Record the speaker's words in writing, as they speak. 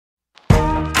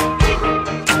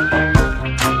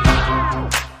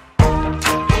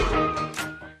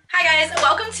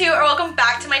welcome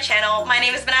back to my channel. My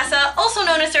name is Vanessa, also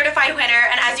known as Certified Winner,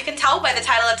 and as you can tell by the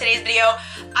title of today's video,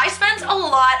 I spent a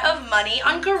lot of money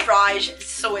on garage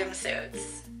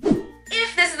swimsuits.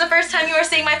 If this is the first time you are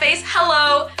seeing my face,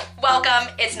 hello, welcome,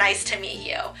 it's nice to meet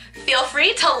you. Feel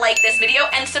free to like this video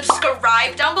and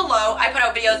subscribe down below. I put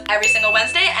out videos every single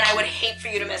Wednesday and I would hate for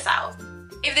you to miss out.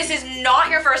 If this is not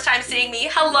your first time seeing me,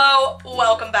 hello,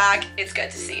 welcome back, it's good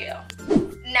to see you.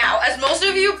 Now, as most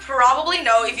of you probably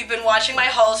know if you've been watching my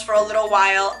hauls for a little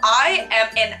while, I am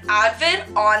an avid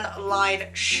online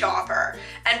shopper.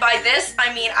 And by this,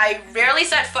 I mean I rarely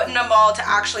set foot in a mall to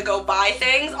actually go buy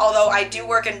things, although I do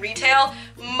work in retail.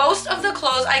 Most of the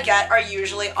clothes I get are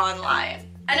usually online.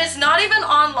 And it's not even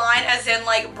online as in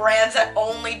like brands that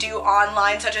only do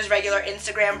online, such as regular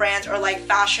Instagram brands or like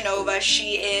Fashion Nova,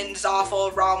 Shein,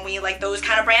 Zaful, Romwe, like those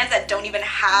kind of brands that don't even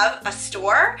have a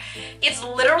store. It's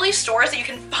literally stores that you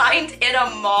can find in a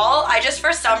mall. I just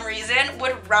for some reason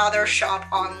would rather shop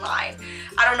online.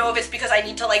 I don't know if it's because I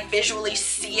need to like visually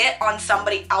see it on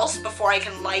somebody else before I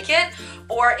can like it,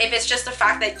 or if it's just the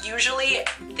fact that usually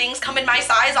things come in my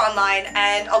size online,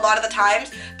 and a lot of the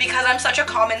times, because I'm such a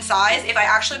common size, if I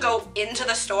actually go into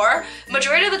the store,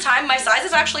 majority of the time my size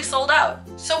is actually sold out.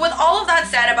 So with all of that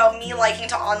said about me liking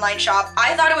to online shop,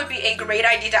 I thought it would be a great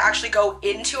idea to actually go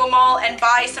into a mall and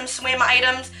buy some swim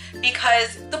items,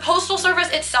 because the postal service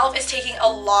itself is taking a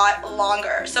lot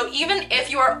longer. So even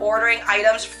if you are ordering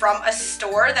items from a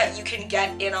store that you can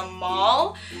get in a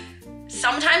mall,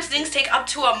 sometimes things take up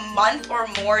to a month or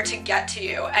more to get to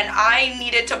you, and I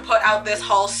needed to put out this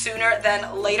haul sooner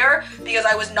than later because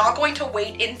I was not going to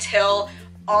wait until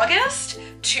August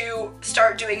to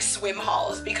start doing swim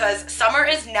hauls, because summer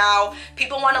is now.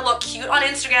 People want to look cute on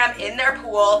Instagram in their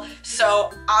pool,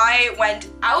 so I went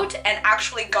out and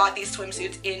actually got these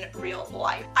swimsuits in real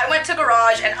life. I went to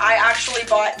Garage and I actually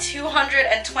bought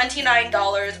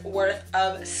 $229 worth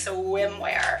of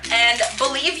swimwear, and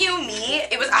believe you me,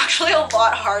 it was actually a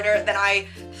lot harder than I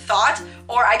thought,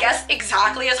 or I guess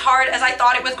exactly as hard as I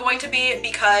thought it was going to be,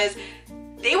 because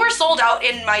they were sold out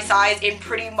in my size in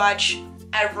pretty much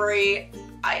every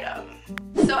item.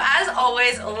 So as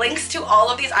always, links to all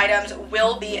of these items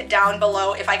will be down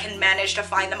below if I can manage to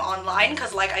find them online,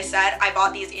 because like I said, I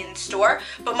bought these in store,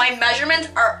 but my measurements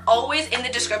are always in the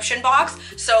description box.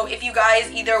 So if you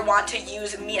guys either want to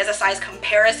use me as a size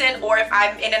comparison, or if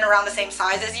I'm in and around the same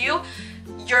size as you,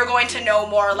 you're going to know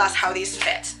more or less how these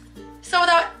fit. So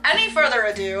without any further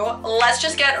ado, let's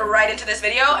just get right into this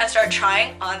video and start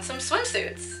trying on some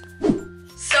swimsuits.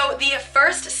 So the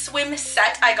first swim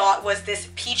set I got was this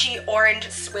peachy orange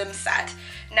swim set.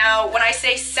 Now, when I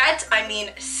say set, I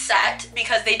mean set,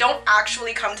 because they don't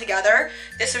actually come together.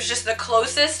 This was just the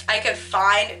closest I could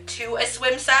find to a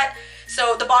swim set.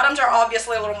 So the bottoms are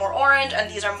obviously a little more orange and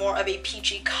these are more of a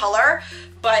peachy color,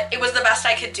 but it was the best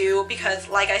I could do because,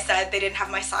 like I said, they didn't have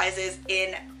my sizes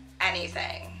in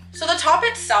anything. So the top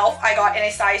itself I got in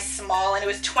a size small and it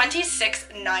was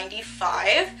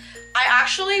 $26.95. I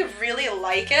actually really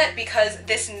like it because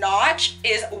this notch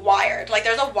is wired. Like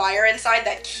there's a wire inside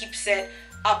that keeps it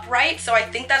upright, so I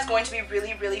think that's going to be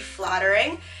really, really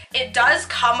flattering. It does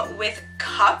come with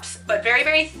cups, but very,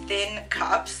 very thin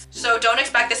cups. So don't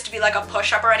expect this to be like a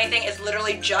push-up or anything. It's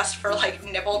literally just for like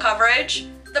nipple coverage.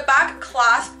 The back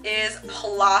clasp is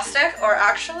plastic, or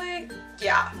actually,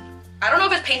 yeah. I don't know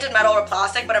if it's painted metal or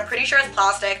plastic, but I'm pretty sure it's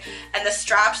plastic, and the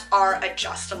straps are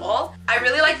adjustable. I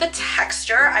really like the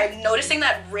texture. I'm noticing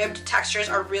that ribbed textures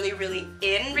are really, really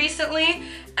in recently,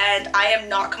 and I am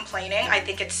not complaining. I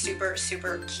think it's super,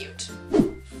 super cute.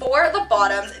 For the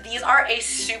bottoms, these are a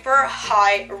super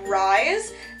high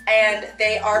rise, and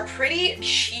they are pretty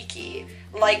cheeky.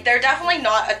 Like, they're definitely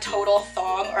not a total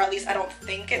thong, or at least I don't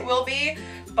think it will be,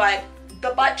 but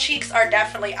the butt cheeks are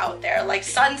definitely out there. Like,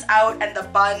 sun's out and the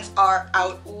buns are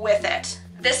out with it.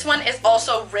 This one is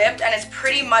also ribbed and it's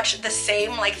pretty much the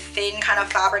same like thin kind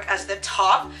of fabric as the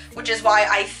top, which is why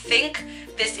I think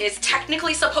this is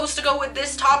technically supposed to go with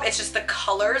this top. It's just the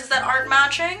colors that aren't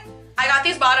matching. I got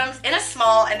these bottoms in a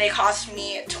small and they cost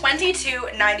me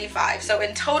 $22.95. So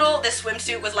in total, this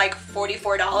swimsuit was like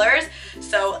 $44.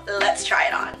 So let's try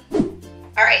it on.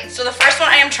 All right, so the first one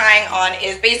I am trying on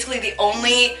is basically the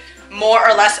only more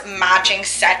or less matching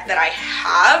set that I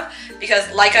have, because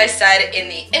like I said in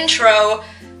the intro,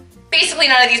 basically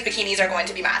none of these bikinis are going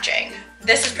to be matching.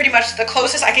 This is pretty much the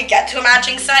closest I could get to a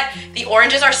matching set. The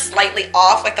oranges are slightly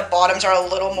off, like the bottoms are a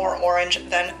little more orange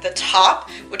than the top,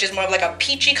 which is more of like a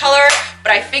peachy color,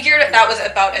 but I figured that was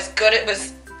about as good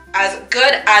as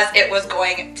it was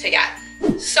going to get.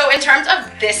 So in terms of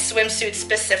this swimsuit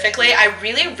specifically, I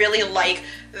really, really like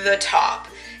the top.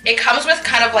 It comes with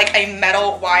kind of like a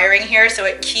metal wiring here, so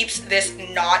it keeps this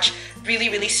notch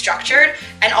really structured.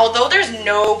 And although there's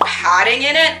no padding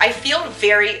in it, I feel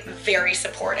very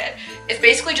supported. It's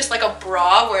basically just like a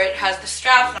bra where it has the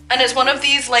straps, and it's one of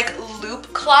these like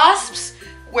loop clasps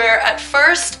where at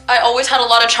first I always had a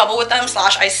lot of trouble with them,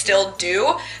 slash I still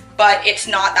do, but it's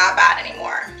not that bad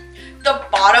anymore. The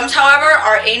bottoms, however,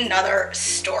 are another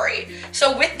story.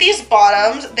 So with these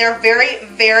bottoms, they're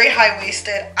very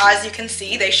high-waisted. As you can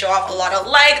see, they show off a lot of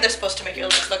leg. They're supposed to make your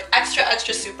legs look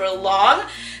extra super long.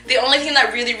 The only thing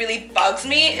that really bugs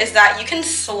me is that you can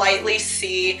slightly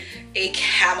see a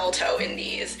camel toe in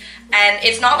these. And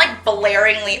it's not like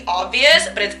blaringly obvious,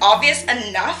 but it's obvious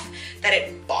enough that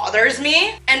it bothers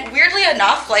me. And weirdly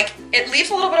enough, like, it leaves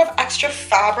a little bit of extra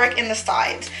fabric in the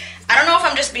sides. I don't know if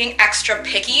I'm just being extra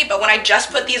picky, but when I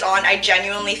just put these on, I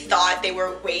genuinely thought they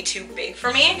were way too big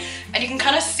for me. And you can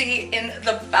kind of see in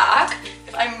the back,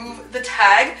 if I move the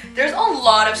tag, there's a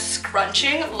lot of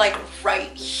scrunching like right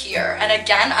here. And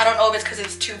again, I don't know if it's because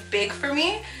it's too big for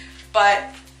me, but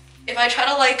if I try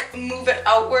to like move it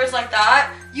outwards like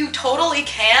that, you totally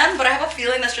can, but I have a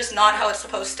feeling that's just not how it's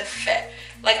supposed to fit.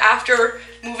 Like after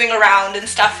moving around and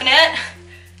stuff in it,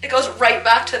 it goes right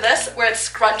back to this where it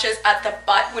scrunches at the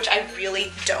butt, which I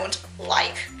really don't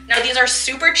like. Now these are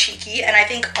super cheeky, and I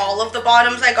think all of the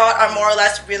bottoms I got are more or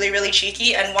less really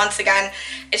cheeky, and once again,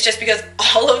 it's just because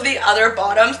all of the other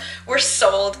bottoms were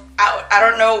sold out. I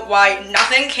don't know why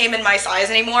nothing came in my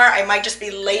size anymore. I might just be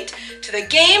late to the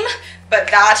game, but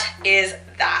that is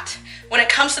that. When it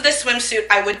comes to this swimsuit,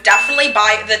 I would definitely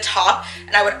buy the top,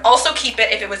 and I would also keep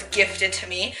it if it was gifted to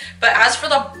me. But as for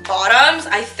the bottoms,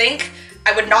 I think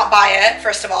I would not buy it,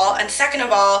 first of all, and second of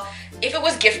all, if it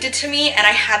was gifted to me and I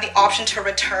had the option to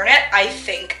return it, I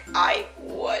think I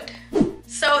would.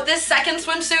 So this second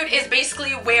swimsuit is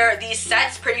basically where these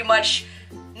sets pretty much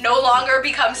no longer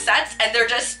become sets, and they're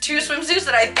just two swimsuits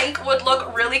that I think would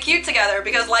look really cute together,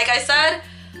 because like I said,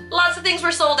 lots of things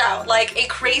were sold out, like a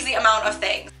crazy amount of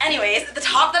things. Anyways, the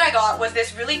top that I got was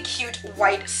this really cute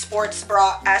white sports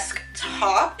bra-esque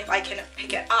top, if I can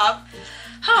pick it up.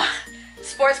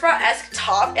 Sports bra-esque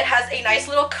top. It has a nice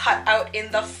little cutout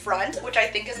in the front, which I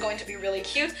think is going to be really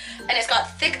cute, and it's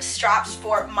got thick straps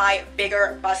for my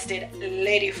bigger busted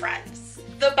lady friends.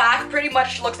 The back pretty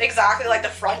much looks exactly like the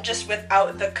front, just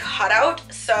without the cutout.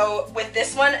 So with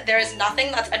this one, there is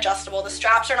nothing that's adjustable. The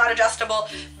straps are not adjustable.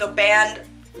 The band,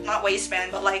 not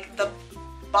waistband, but like the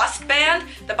bust band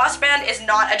is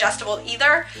not adjustable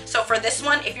either. So for this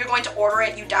one, if you're going to order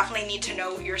it, you definitely need to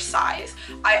know your size.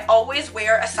 I always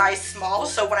wear a size small,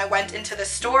 so when I went into the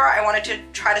store, I wanted to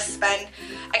try to spend,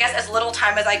 I guess, as little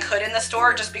time as I could in the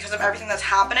store just because of everything that's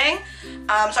happening.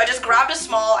 So I just grabbed a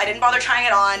small, I didn't bother trying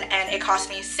it on, and it cost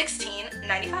me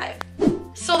 $16.95.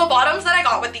 So the bottoms that I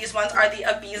got with these ones are the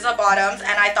Ibiza bottoms,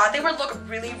 and I thought they would look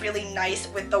really nice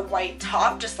with the white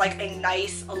top, just like a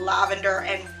nice lavender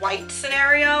and white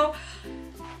scenario.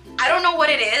 I don't know what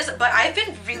it is, but I've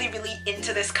been really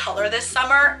into this color this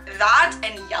summer, that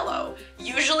and yellow.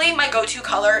 Usually my go-to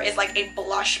color is like a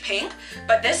blush pink,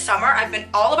 but this summer I've been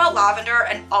all about lavender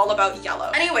and all about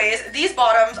yellow. Anyways, these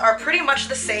bottoms are pretty much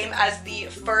the same as the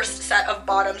first set of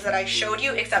bottoms that I showed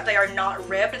you, except they are not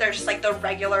ribbed. They're just like the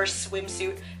regular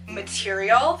swimsuit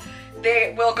material.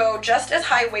 They will go just as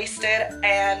high-waisted,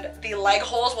 and the leg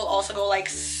holes will also go like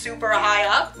super high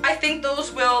up. I think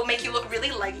those will make you look really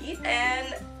leggy,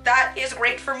 and that is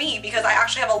great for me because I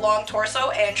actually have a long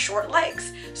torso and short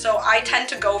legs. So I tend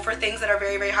to go for things that are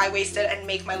very high-waisted and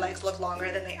make my legs look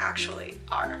longer than they actually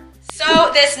are. So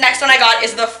this next one I got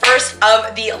is the first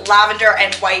of the lavender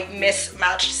and white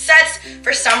mismatched sets.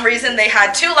 For some reason they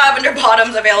had two lavender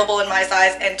bottoms available in my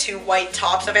size and two white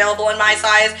tops available in my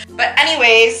size. But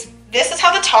anyways, this is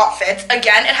how the top fits.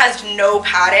 Again, it has no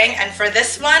padding, and for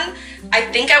this one, I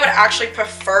think I would actually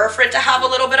prefer for it to have a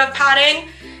little bit of padding.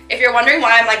 If you're wondering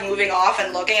why I'm like moving off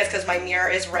and looking, it's because my mirror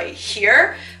is right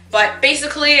here. But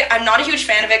basically, I'm not a huge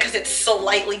fan of it because it's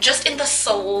slightly, just in the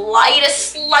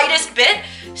slightest bit,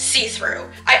 see-through.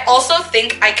 I also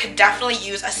think I could definitely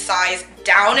use a size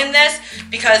down in this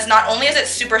because not only is it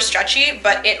super stretchy,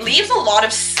 but it leaves a lot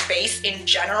of space in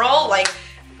general. Like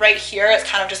right here, it's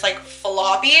kind of just like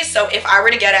floppy. So if I were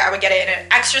to get it, I would get it in an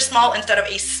extra small instead of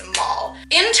a small.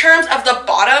 In terms of the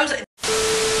bottoms,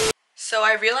 so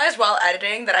I realized while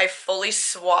editing that I fully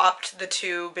swapped the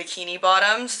two bikini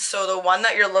bottoms. So the one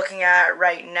that you're looking at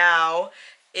right now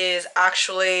is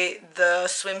actually the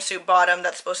swimsuit bottom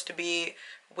that's supposed to be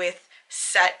with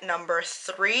set number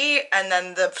 3, and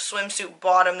then the swimsuit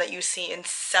bottom that you see in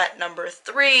set number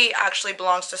 3 actually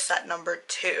belongs to set number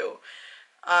 2.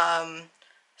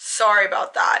 Sorry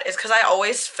about that. It's because I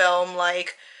always film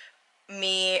like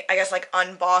me, I guess, like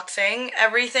unboxing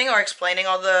everything or explaining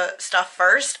all the stuff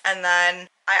first, and then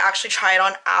I actually try it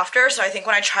on after. So I think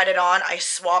when I tried it on, I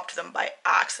swapped them by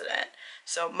accident.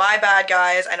 So my bad,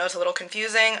 guys. I know it's a little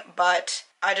confusing, but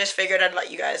I just figured I'd let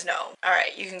you guys know. All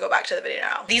right, you can go back to the video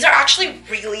now. These are actually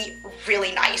really,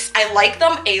 really nice. I like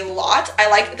them a lot. I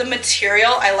like the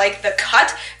material, I like the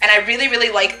cut, and I really,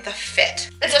 really like the fit.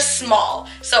 It's a small,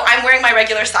 so I'm wearing my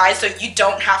regular size, so you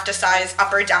don't have to size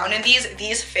up or down in these.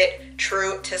 These fit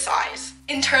true to size.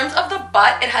 In terms of the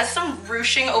butt, it has some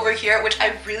ruching over here, which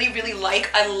I really, really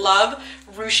like. I love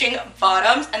ruching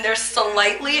bottoms, and they're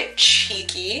slightly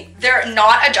cheeky. They're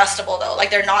not adjustable though, like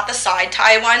they're not the side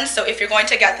tie ones. So if you're going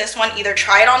to get this one, either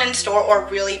try it on in store or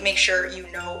really make sure you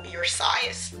know your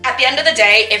size. At the end of the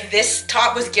day, if this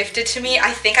top was gifted to me,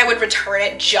 I think I would return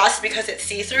it just because it's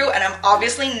see-through, and I'm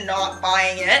obviously not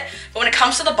buying it. But when it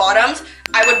comes to the bottoms,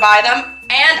 I would buy them,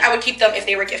 and I would keep them if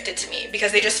they were gifted to me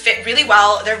because they just fit really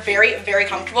well. They're very, very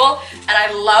comfortable, and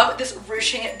I love this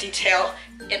ruching detail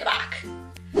in the back.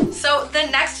 So the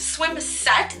next swim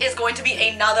set is going to be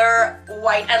another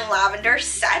white and lavender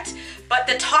set, but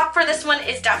the top for this one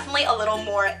is definitely a little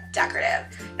more decorative.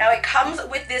 Now it comes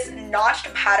with this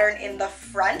notched pattern in the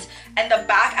front, and the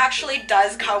back actually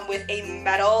does come with a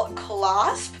metal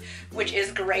clasp, which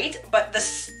is great, but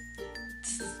the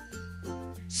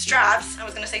straps, I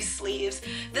was gonna say sleeves,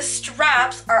 the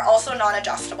straps are also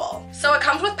non-adjustable. So it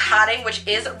comes with padding, which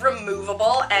is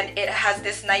removable, and it has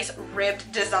this nice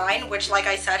ribbed design, which, like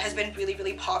I said, has been really,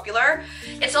 really popular.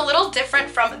 It's a little different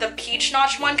from the peach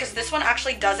notch one because this one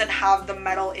actually doesn't have the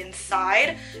metal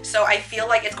inside, so I feel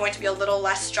like it's going to be a little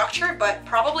less structured, but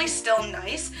probably still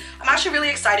nice. I'm actually really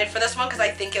excited for this one because I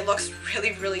think it looks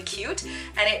really, really cute,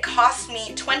 and it cost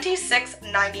me $26.95,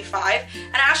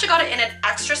 and I actually got it in an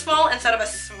extra small instead of a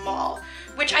small,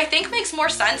 which I think makes more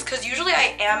sense because usually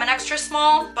I am an extra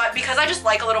small, but because I just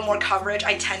like a little more coverage,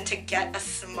 I tend to get a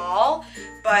small.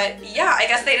 But yeah, I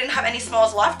guess they didn't have any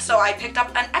smalls left, so I picked up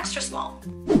an extra small.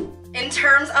 In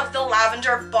terms of the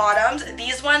lavender bottoms,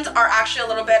 these ones are actually a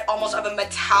little bit almost of a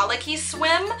metallic-y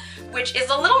swim, which is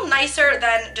a little nicer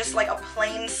than just like a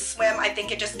plain swim. I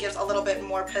think it just gives a little bit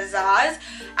more pizzazz.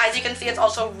 As you can see, it's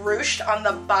also ruched on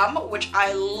the bum, which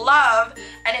I love,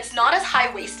 and it's not as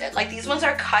high-waisted. Like these ones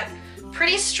are cut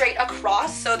pretty straight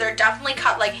across, so they're definitely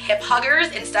cut like hip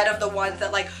huggers instead of the ones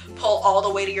that like pull all the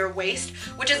way to your waist,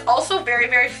 which is also very,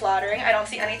 very flattering. I don't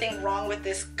see anything wrong with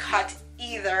this cut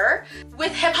either.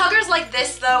 With hip huggers like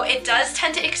this though, it does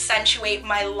tend to accentuate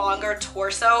my longer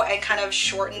torso and kind of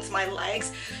shortens my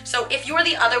legs. So if you were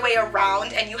the other way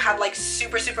around and you have like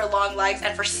super, super long legs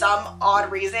and for some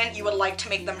odd reason you would like to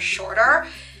make them shorter,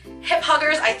 hip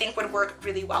huggers I think would work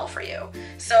really well for you.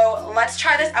 So let's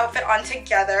try this outfit on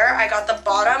together. I got the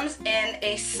bottoms in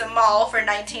a small for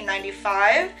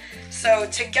 $19.95. So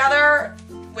together,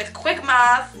 with quick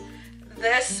math,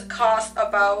 this cost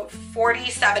about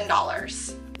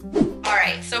 $47.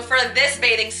 Alright, so for this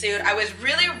bathing suit, I was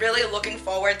really, really looking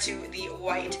forward to the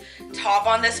white top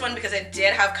on this one because it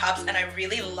did have cups and I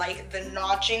really like the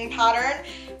notching pattern.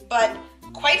 But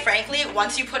quite frankly,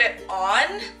 once you put it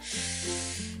on,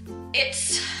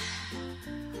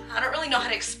 I don't really know how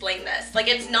to explain this. Like,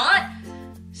 it's not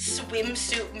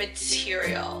swimsuit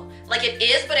material. Like, it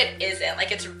is, but it isn't.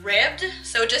 Like, it's ribbed,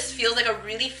 so it just feels like a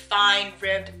really fine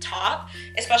ribbed top,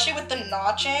 especially with the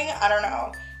notching. I don't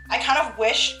know. I kind of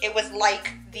wish it was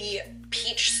like the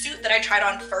peach suit that I tried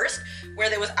on first, where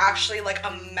there was actually like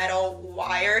a metal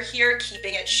wire here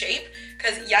keeping its shape.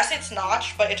 Because yes, it's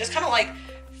notched, but it just kind of like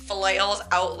flails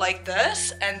out like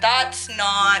this, and that's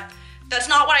not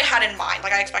what I had in mind.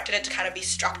 Like, I expected it to kind of be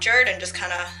structured and just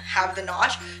kind of have the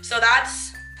notch. So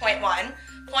that's point one.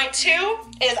 Point two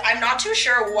is I'm not too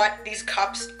sure what these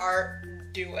cups are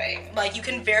doing. Like, you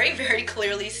can very, very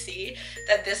clearly see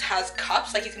that this has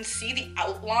cups. Like, you can see the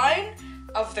outline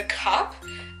of the cup,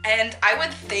 and I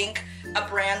would think a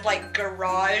brand like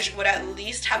Garage would at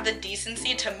least have the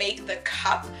decency to make the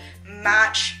cup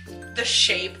match the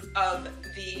shape of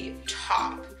the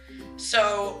top.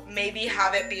 So maybe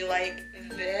have it be like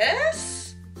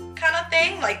this kind of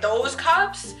thing, like those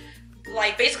cups,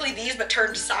 like basically these but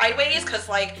turned sideways, because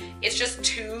like it's just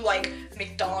two like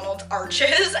McDonald's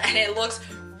arches and it looks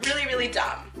really, really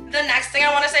dumb. The next thing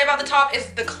I want to say about the top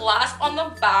is the clasp on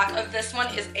the back of this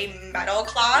one is a metal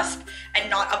clasp and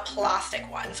not a plastic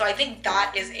one. So I think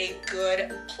that is a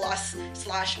good plus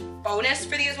slash bonus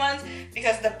for these ones,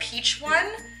 because the peach one,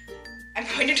 I'm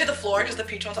pointing to the floor because the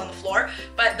peach one's on the floor,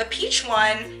 but the peach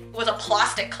one was a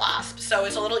plastic clasp, so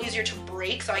it's a little easier to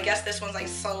break. So I guess this one's like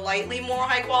slightly more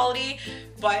high quality,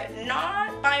 but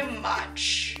not by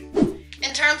much.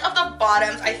 terms of the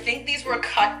bottoms, I think these were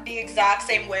cut the exact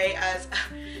same way as,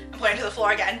 I'm pointing to the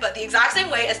floor again, but the exact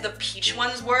same way as the peach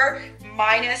ones were,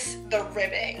 minus the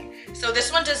ribbing. So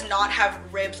this one does not have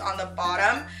ribs on the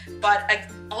bottom, but it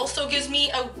also gives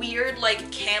me a weird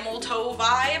like camel toe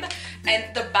vibe. And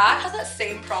the back has that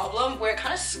same problem where it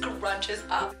kind of scrunches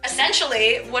up.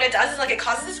 Essentially, what it does is like it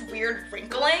causes this weird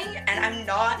wrinkling, and I'm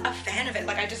not a fan of it.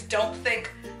 Like I just don't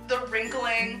think the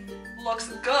wrinkling looks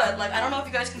good. Like I don't know if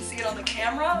you guys can see it on the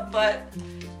camera, but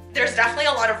there's definitely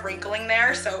a lot of wrinkling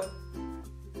there. So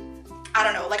I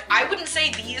don't know, like I wouldn't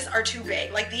say these are too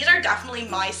big. Like these are definitely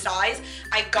my size.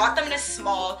 I got them in a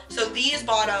small, so these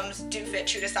bottoms do fit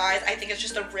true to size. I think it's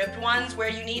just the ribbed ones where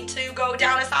you need to go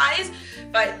down a size,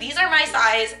 but these are my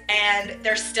size and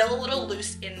they're still a little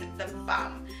loose in the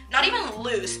bum. Not even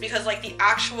loose, because like the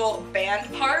actual band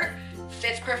part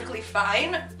fits perfectly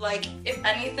fine. Like if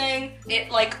anything, it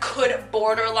like could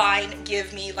borderline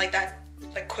give me like that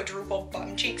like quadruple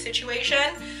bum cheek situation.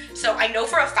 So I know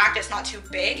for a fact it's not too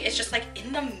big, it's just like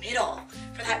in the middle.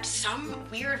 For that some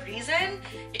weird reason,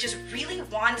 it just really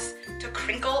wants to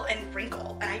crinkle and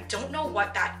wrinkle, and I don't know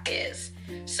what that is.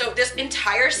 So this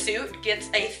entire suit gets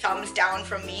a thumbs down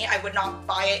from me. I would not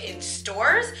buy it in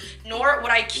stores, nor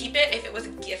would I keep it if it was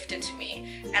gifted to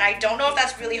me. And I don't know if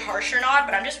that's really harsh or not,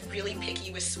 but I'm just really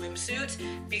picky with swimsuits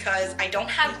because I don't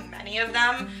have many of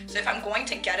them. So if I'm going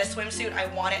to get a swimsuit, I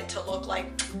want it to look like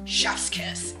chef's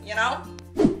kiss, you know?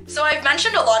 So I've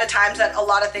mentioned a lot of times that a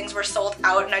lot of things were sold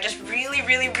out, and I just really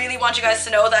want you guys to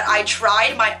know that I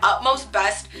tried my utmost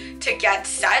best to get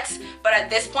sets, but at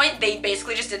this point they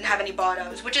basically just didn't have any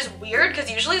bottoms, which is weird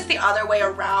because usually it's the other way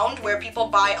around where people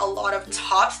buy a lot of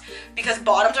tops because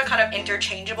bottoms are kind of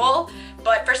interchangeable.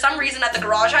 But for some reason at the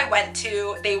garage I went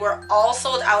to, they were all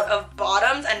sold out of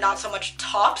bottoms and not so much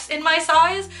tops in my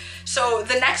size. So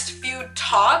the next few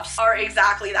tops are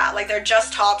exactly that. Like they're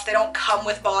just tops, they don't come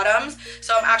with bottoms.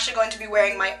 So I'm actually going to be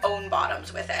wearing my own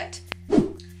bottoms with it.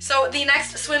 So the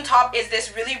next swim top is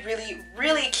this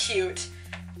really cute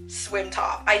swim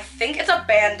top. I think it's a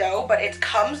bandeau, but it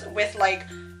comes with like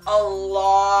a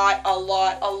lot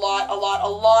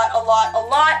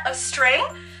of string.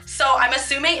 So I'm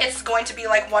assuming it's going to be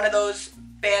like one of those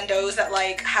bandeaus that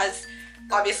like has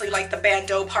obviously like the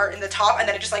bandeau part in the top, and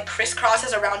then it just like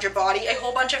crisscrosses around your body a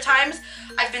whole bunch of times.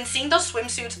 I've been seeing those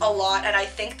swimsuits a lot and I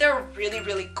think they're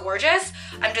really gorgeous.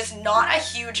 I'm just not a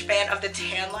huge fan of the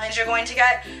tan lines you're going to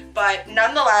get, but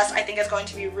nonetheless I think it's going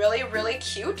to be really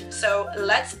cute. So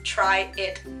let's try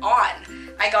it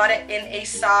on. I got it in a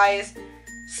size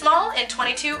small in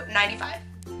 22.95.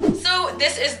 So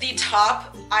this is the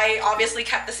top. I obviously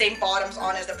kept the same bottoms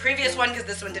on as the previous one because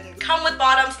this one didn't come with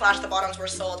bottoms, / the bottoms were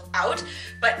sold out.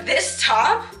 But this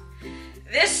top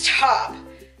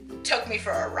took me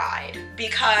for a ride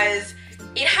because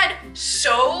it had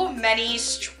so many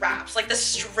straps. Like the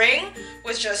string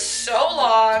was just so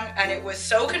long and it was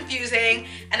so confusing.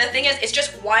 And the thing is, it's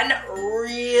just one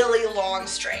really long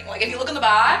string. Like if you look in the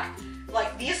back,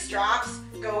 like these straps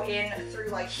go in through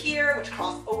like here, which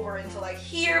cross over into like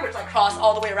here, which like cross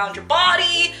all the way around your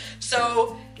body.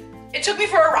 So it took me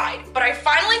for a ride, but I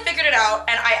finally figured it out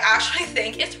and I actually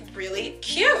think it's really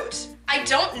cute. I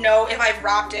don't know if I've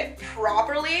wrapped it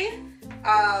properly.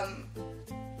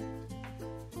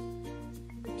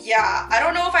 Yeah, I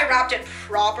don't know if I wrapped it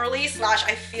properly, /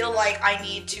 I feel like I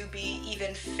need to be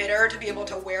even fitter to be able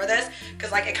to wear this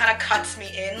because like it kind of cuts me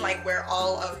in like where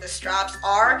all of the straps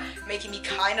are, making me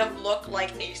kind of look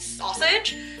like a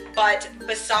sausage. But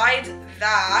besides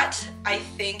that, I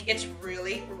think it's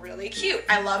really cute.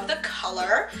 I love the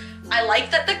color. I like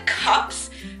that the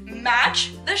cups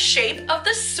match the shape of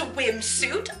the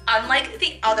swimsuit, unlike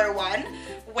the other one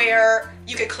where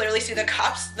you could clearly see the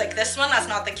cups. Like this one, that's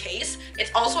not the case.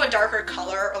 It's also a darker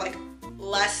color, or like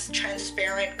less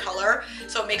transparent color,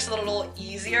 so it makes it a little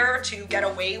easier to get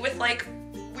away with like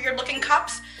weird looking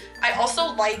cups. I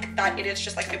also like that it is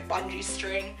just like a bungee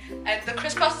string, and the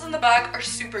crisscrosses in the back are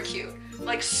super cute,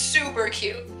 like super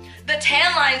cute. The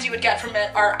tan lines you would get from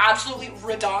it are absolutely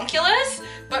redonkulous,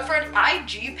 but for an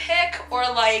IG pic or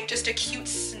like just a cute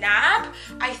snap,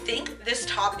 I think this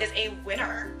top is a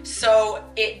winner. So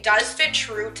it does fit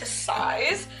true to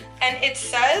size, and it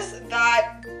says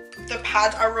that the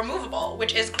pads are removable,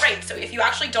 which is great. So if you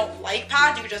actually don't like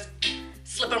pads, you can just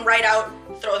slip them right out,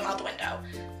 throw them out the window.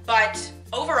 But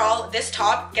overall, this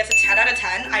top gets a 10 out of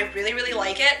 10. I really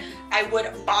like it. I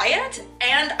would buy it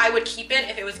and I would keep it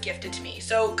if it was gifted to me.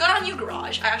 So good on you,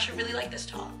 Garage. I actually really like this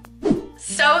top.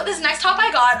 So this next top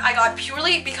I got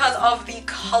purely because of the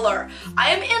color. I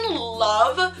am in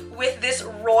love with this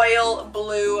royal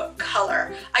blue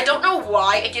color. I don't know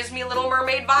why it gives me Little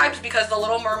Mermaid vibes, because the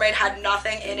Little Mermaid had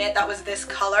nothing in it that was this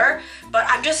color, but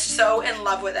I'm just so in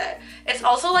love with it. It's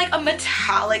also like a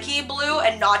metallic-y blue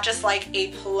and not just like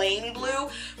a plain blue,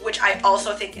 which I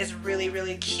also think is really,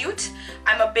 really cute.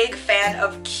 I'm a big fan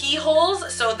of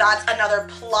keyholes, so that's another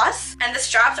plus. And the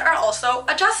straps are also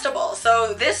adjustable.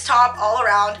 So this top all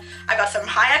around, I got some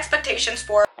high expectations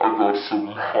for.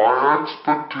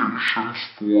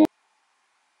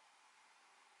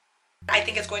 I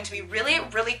think it's going to be really,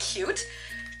 really cute.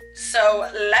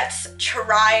 So let's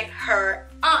try her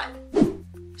on.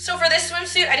 So for this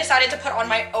swimsuit, I decided to put on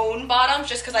my own bottoms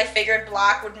just because I figured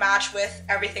black would match with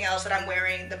everything else that I'm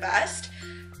wearing the best.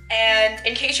 And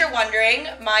in case you're wondering,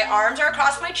 my arms are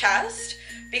across my chest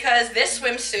because this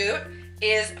swimsuit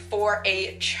is for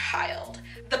a child.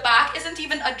 The back isn't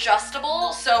even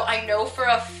adjustable, so I know for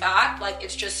a fact, like,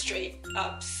 it's just straight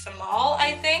up small,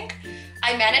 I think.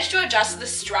 I managed to adjust the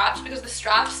straps because the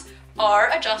straps are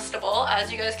adjustable,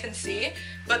 as you guys can see,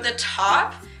 but the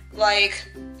top, like,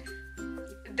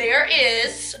 there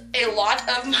is a lot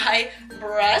of my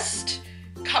breast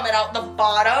coming out the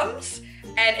bottoms,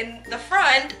 and in the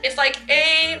front, it's like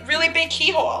a really big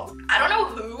keyhole. I don't know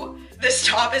who this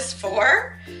top is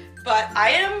for, but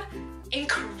I am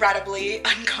incredibly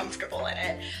uncomfortable in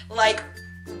it. Like,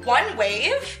 one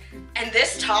wave and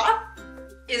this top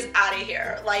is out of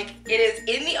here. Like, it is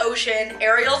in the ocean.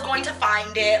 Ariel's going to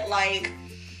find it. Like,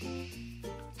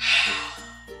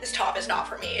 this top is not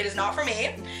for me. It is not for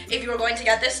me. If you are going to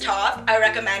get this top, I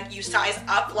recommend you size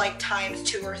up like times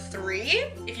 2 or 3.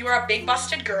 If you are a big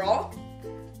busted girl,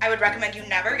 I would recommend you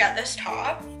never get this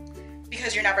top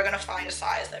because you're never gonna find a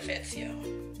size that fits you.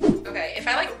 Okay, if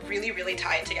I like really, really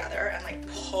tie it together and like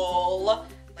pull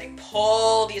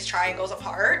these triangles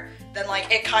apart, then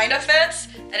like it kind of fits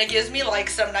and it gives me like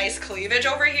some nice cleavage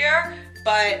over here,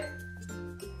 but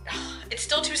it's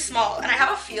still too small. And I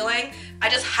have a feeling, I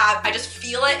just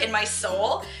feel it in my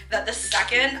soul that the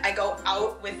second I go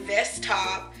out with this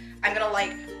top, I'm gonna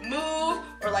like move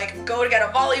or like go to get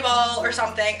a volleyball or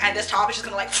something, and this top is just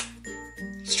gonna like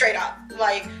straight up,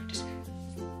 like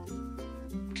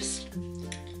just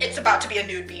it's about to be a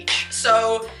nude beach.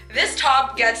 So this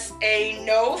top gets a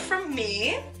no from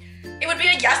me. It would be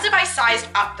a yes if I sized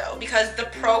up though, because the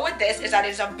pro with this is that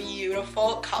it's a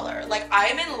beautiful color. Like,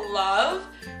 I'm in love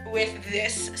with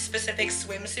this specific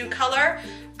swimsuit color.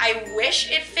 I wish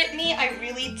it fit me, I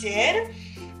really did,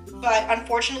 but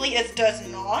unfortunately it does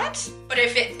not. But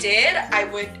if it did, I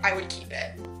would keep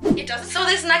it. It doesn't. So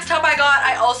this next top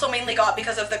I also mainly got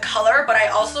because of the color, but I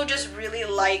also just really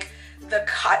like the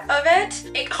cut of it.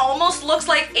 It almost looks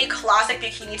like a classic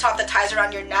bikini top that ties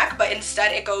around your neck, but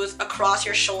instead it goes across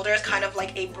your shoulders, kind of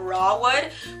like a bra would,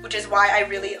 which is why I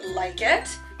really like it.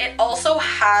 It also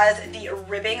has the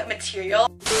ribbing material.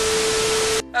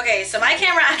 Okay, so my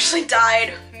camera actually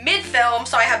died mid-film,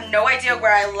 so I have no idea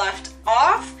where I left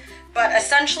off, but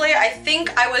essentially I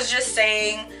think I was just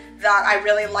saying that I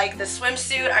really like the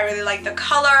swimsuit, I really like the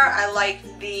color, I like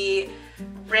the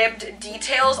ribbed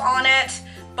details on it,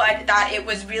 but that it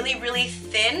was really, really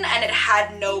thin and it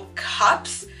had no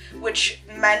cups, which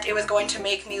meant it was going to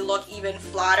make me look even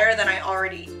flatter than I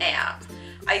already am.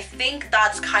 I think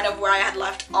that's kind of where I had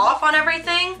left off on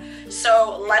everything,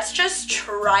 so let's just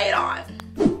try it on.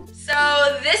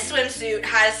 So this swimsuit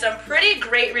has some pretty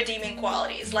great redeeming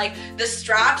qualities. Like, the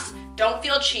straps don't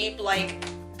feel cheap, like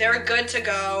they're good to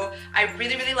go. I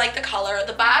really, really like the color.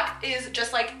 The back is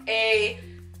just like a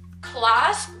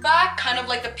clasp back, kind of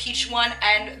like the peach one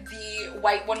and the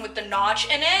white one with the notch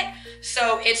in it.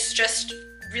 So it's just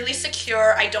really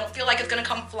secure. I don't feel like it's gonna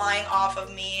come flying off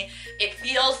of me. It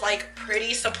feels like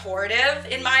pretty supportive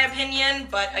in my opinion,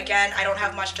 but again, I don't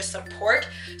have much to support,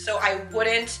 so I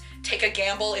wouldn't take a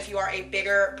gamble if you are a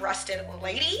bigger breasted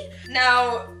lady.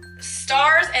 Now,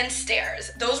 stars and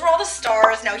stairs. Those were all the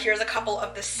stars. Now here's a couple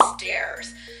of the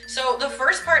stairs. So the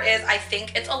first part is, I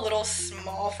think it's a little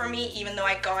small for me, even though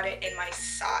I got it in my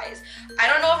size. I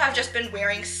don't know if I've just been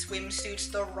wearing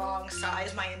swimsuits the wrong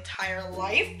size my entire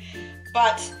life,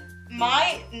 but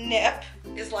my nip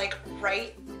is like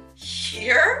right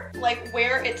here, like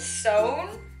where it's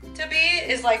sewn to be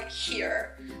is like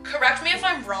here. Correct me if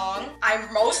I'm wrong.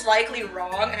 I'm most likely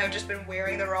wrong and I've just been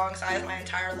wearing the wrong size my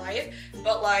entire life,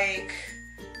 but like,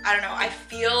 I don't know, I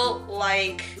feel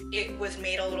like it was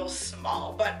made a little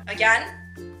small, but again,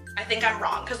 I think I'm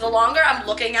wrong, because the longer I'm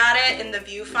looking at it in the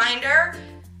viewfinder,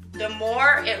 the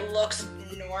more it looks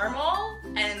normal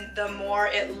and the more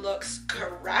it looks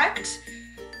correct.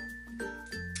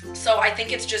 So I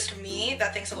think it's just me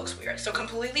that thinks it looks weird. So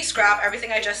completely scrap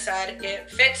everything I just said. It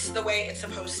fits the way it's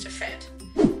supposed to fit.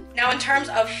 Now in terms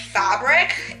of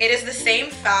fabric, it is the same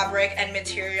fabric and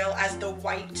material as the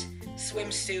white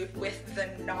swimsuit with the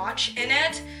notch in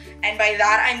it. And by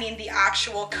that I mean the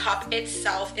actual cup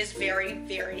itself is very,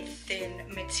 very thin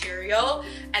material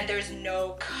and there's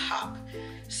no cup.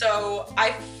 So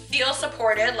I feel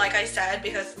supported, like I said,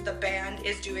 because the band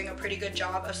is doing a pretty good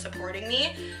job of supporting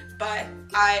me. But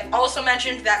I also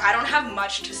mentioned that I don't have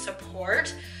much to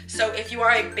support. So if you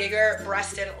are a bigger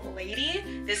breasted lady,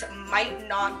 this might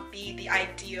not be the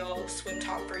ideal swim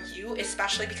top for you,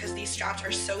 especially because these straps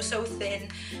are so thin.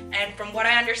 And from what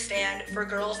I understand, for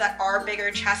girls that are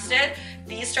bigger chested,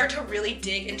 these start to really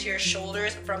dig into your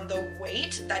shoulders from the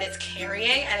weight that it's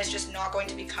carrying, and it's just not going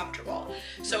to be comfortable.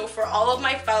 So for all of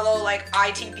my fellow like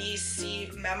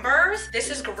ITBC members, this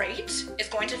is great. It's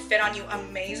going to fit on you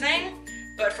amazing.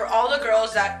 But for all the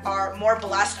girls that are more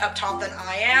blessed up top than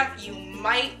I am, you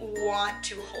might want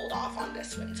to hold off on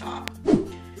this swim top.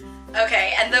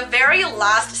 Okay, and the very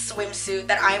last swimsuit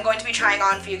that I am going to be trying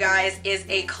on for you guys is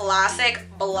a classic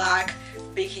black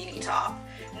bikini top.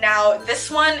 Now,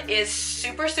 this one is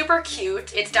super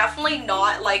cute. It's definitely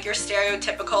not like your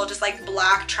stereotypical just like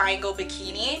black triangle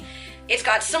bikini. It's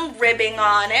got some ribbing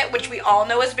on it, which we all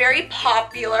know is very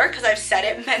popular because I've said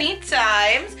it many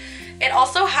times. It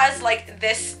also has like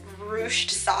this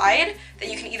ruched side that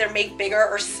you can either make bigger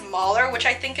or smaller, which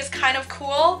I think is kind of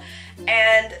cool.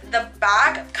 And the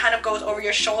back kind of goes over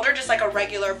your shoulder just like a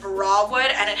regular bra would,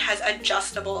 and it has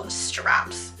adjustable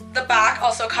straps. The back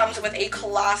also comes with a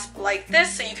clasp like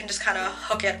this, so you can just kind of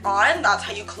hook it on. That's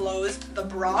how you close the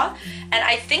bra. And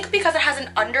I think because it has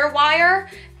an underwire,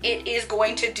 it is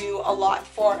going to do a lot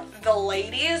for the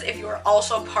ladies if you are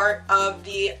also part of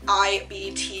the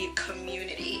IBT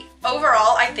community.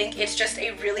 Overall, I think it's just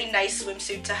a really nice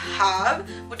swimsuit to have,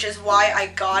 which is why I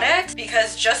got it,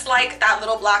 because just like that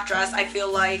little black dress, I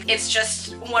feel like it's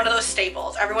just one of those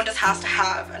staples. Everyone just has to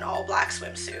have an all black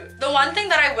swimsuit. The one thing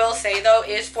that I will say though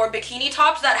is for bikini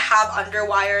tops that have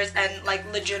underwires and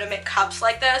like legitimate cups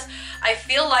like this, I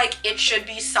feel like it should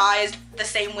be sized the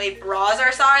same way bras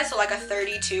are sized, so like a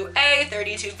 32A,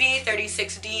 32B,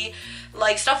 36D,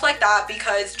 like stuff like that,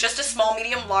 because just a small,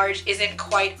 medium, large isn't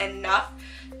quite enough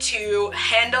to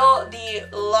handle the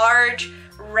large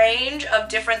range of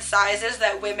different sizes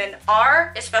that women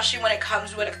are, especially when it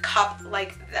comes with a cup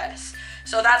like this.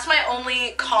 So that's my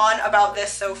only con about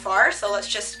this so far. So let's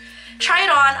just try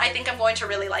it on. I think I'm going to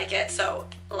really like it, so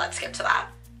let's get to that.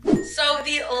 So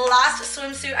the last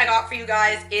swimsuit I got for you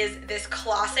guys is this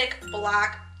classic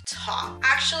black top.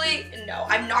 Actually, no,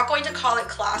 I'm not going to call it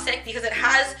classic because it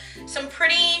has some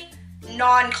pretty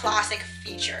non-classic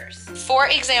features. For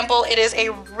example, it is a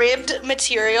ribbed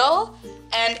material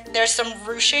and there's some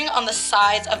ruching on the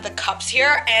sides of the cups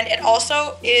here, and it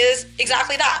also is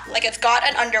exactly that. Like, it's got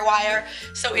an underwire,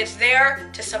 so it's there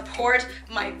to support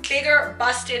my bigger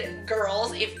busted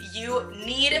girls. If you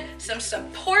need some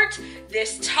support,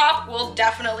 this top will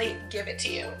definitely give it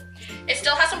to you. It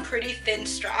still has some pretty thin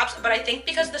straps, but I think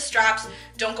because the straps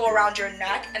don't go around your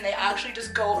neck and they actually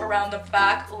just go around the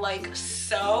back like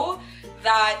so,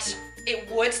 that it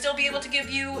would still be able to give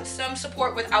you some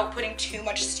support without putting too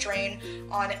much strain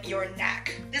on your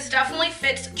neck. This definitely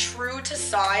fits true to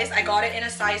size. I got it in a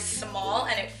size small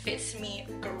and it fits me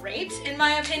great in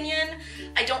my opinion.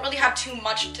 I don't really have too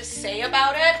much to say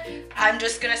about it. I'm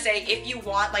just gonna say if you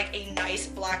want like a nice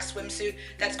black swimsuit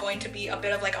that's going to be a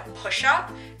bit of like a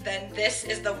push-up, then this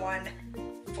is the one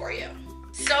for you.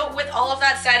 So with all of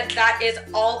that said, that is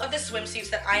all of the swimsuits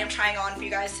that I am trying on for you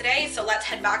guys today. So let's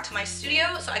head back to my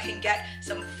studio so I can get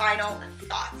some final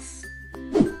thoughts.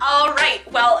 All right,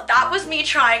 well, that was me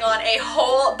trying on a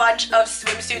whole bunch of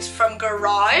swimsuits from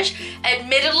Garage.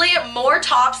 Admittedly, more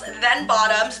tops than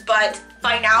bottoms, but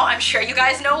by now I'm sure you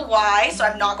guys know why, so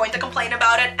I'm not going to complain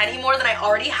about it any more than I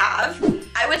already have.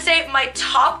 I would say my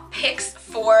top picks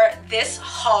for this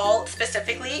haul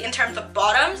specifically in terms of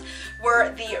bottoms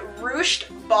were the ruched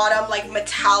bottom, like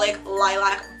metallic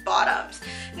lilac bottoms.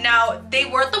 Now, they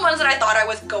weren't the ones that I thought I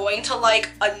was going to like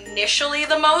initially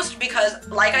the most, because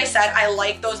like I said, I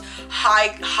like those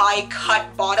high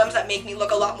cut bottoms that make me look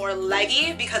a lot more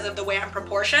leggy because of the way I'm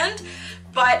proportioned.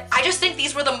 But I just think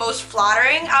these were the most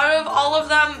flattering out of all of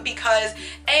them because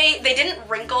A, they didn't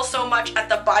wrinkle so much at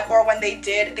the butt, or when they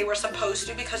did, they were supposed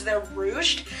to because they're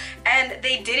ruched, and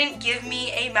they didn't give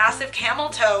me a massive camel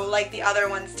toe like the other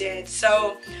ones did.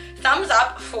 So thumbs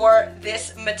up for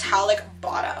this metallic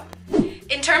bottom.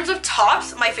 In terms of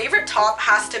tops, my favorite top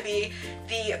has to be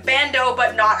the bandeau,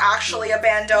 but not actually a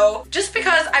bandeau, just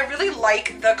because I really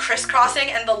like the crisscrossing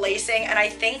and the lacing, and I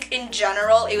think in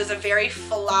general it was a very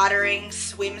flattering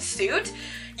swimsuit.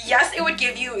 Yes, it would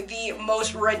give you the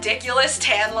most ridiculous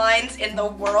tan lines in the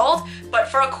world, but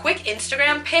for a quick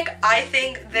Instagram pic, I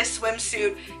think this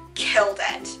swimsuit killed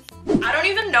it. I don't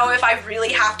even know if I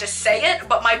really have to say it,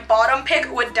 but my bottom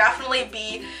pick would definitely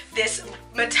be this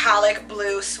metallic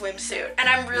blue swimsuit. And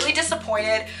I'm really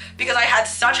disappointed because I had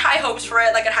such high hopes for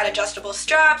it. Like, it had adjustable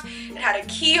straps, it had a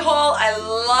keyhole, I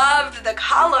loved the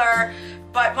color,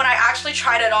 but when I actually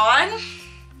tried it on,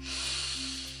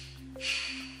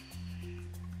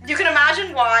 you can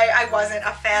imagine why I wasn't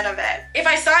a fan of it. If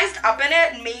I sized up in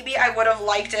it, maybe I would have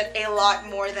liked it a lot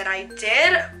more than I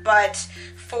did, but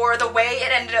for the way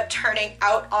it ended up turning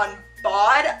out on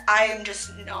bod, I'm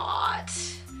just not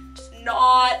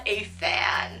a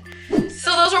fan.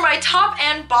 So those were my top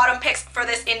and bottom picks for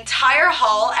this entire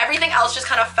haul. Everything else just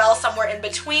kind of fell somewhere in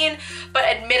between, but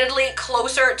admittedly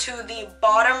closer to the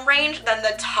bottom range than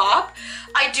the top.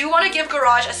 I do want to give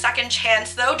Garage a second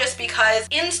chance though, just because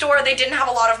in store they didn't have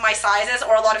a lot of my sizes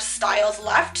or a lot of styles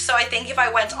left. So I think if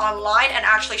I went online and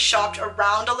actually shopped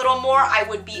around a little more, I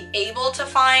would be able to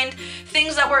find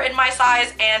things that were in my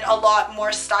size and a lot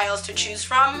more styles to choose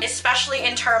from, especially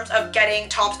in terms of getting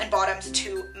tops and bottoms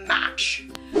to match.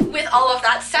 With all of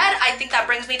that said, I think that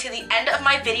brings me to the end of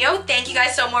my video. Thank you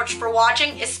guys so much for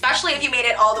watching, especially if you made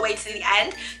it all the way to the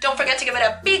end. Don't forget to give it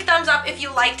a big thumbs up if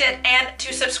you liked it and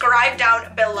to subscribe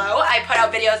down below. I put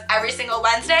out videos every single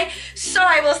Wednesday, so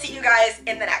I will see you guys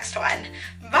in the next one.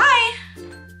 Bye!